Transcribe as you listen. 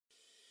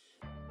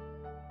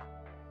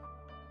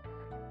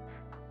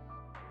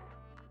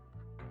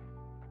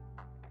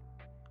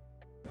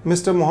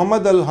Mr.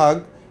 Muhammad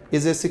Alhag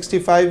is a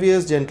 65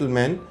 years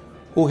gentleman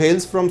who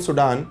hails from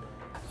Sudan.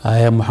 I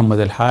am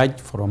Muhammad Alhag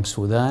from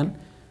Sudan,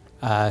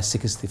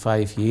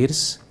 65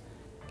 years.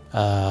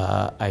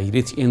 I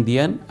reach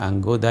Indian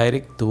and go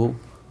direct to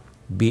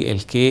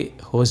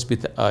BLK-Max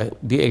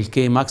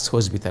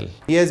hospital.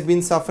 He has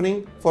been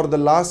suffering for the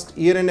last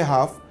year and a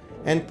half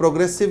and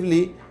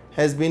progressively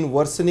has been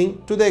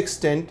worsening to the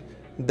extent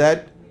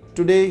that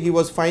today he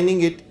was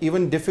finding it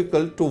even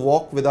difficult to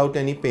walk without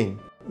any pain.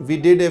 We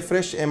did a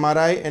fresh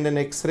MRI and an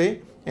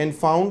X-ray and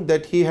found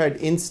that he had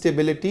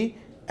instability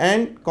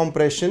and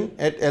compression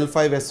at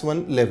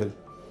L5-S1 level.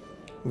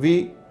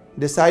 We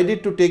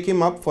decided to take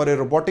him up for a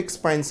robotic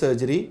spine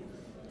surgery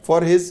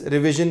for his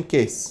revision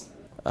case.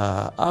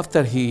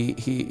 After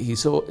he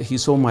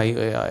saw my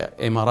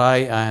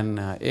MRI and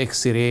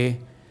X-ray,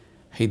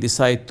 he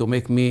decided to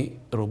make me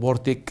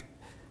robotic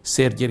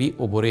surgery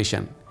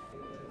operation.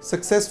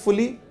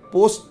 Successfully,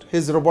 post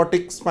his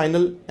robotic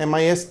spinal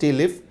MIS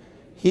TLIF,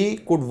 he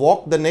could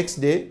walk the next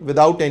day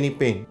without any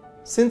pain.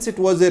 Since it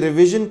was a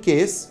revision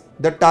case,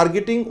 the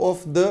targeting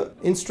of the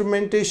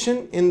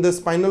instrumentation in the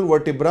spinal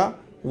vertebra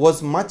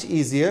was much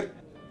easier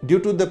due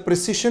to the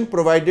precision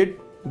provided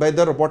by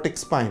the robotic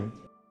spine.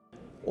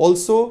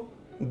 Also,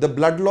 the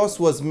blood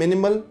loss was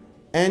minimal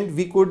and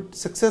we could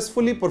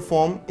successfully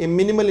perform a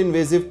minimal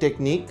invasive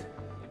technique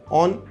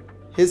on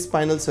his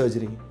spinal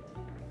surgery.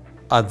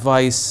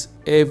 Advise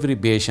every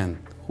patient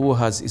who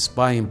has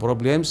spine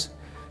problems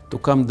to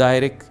come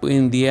direct to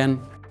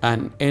Indian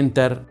and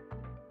enter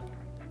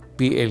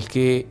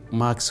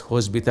BLK-Max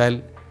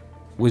hospital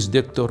with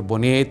Dr.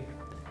 Puneet.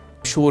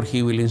 Sure,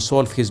 he will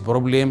solve his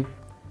problem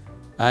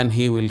and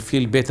he will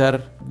feel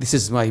better. It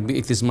is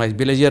my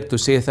pleasure to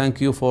say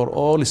thank you for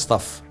all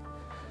staff,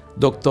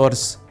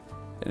 doctors,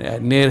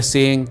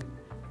 nursing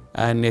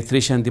and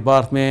nutrition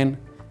department,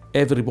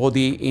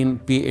 everybody in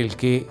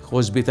BLK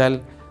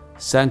hospital.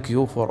 Thank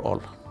you for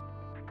all.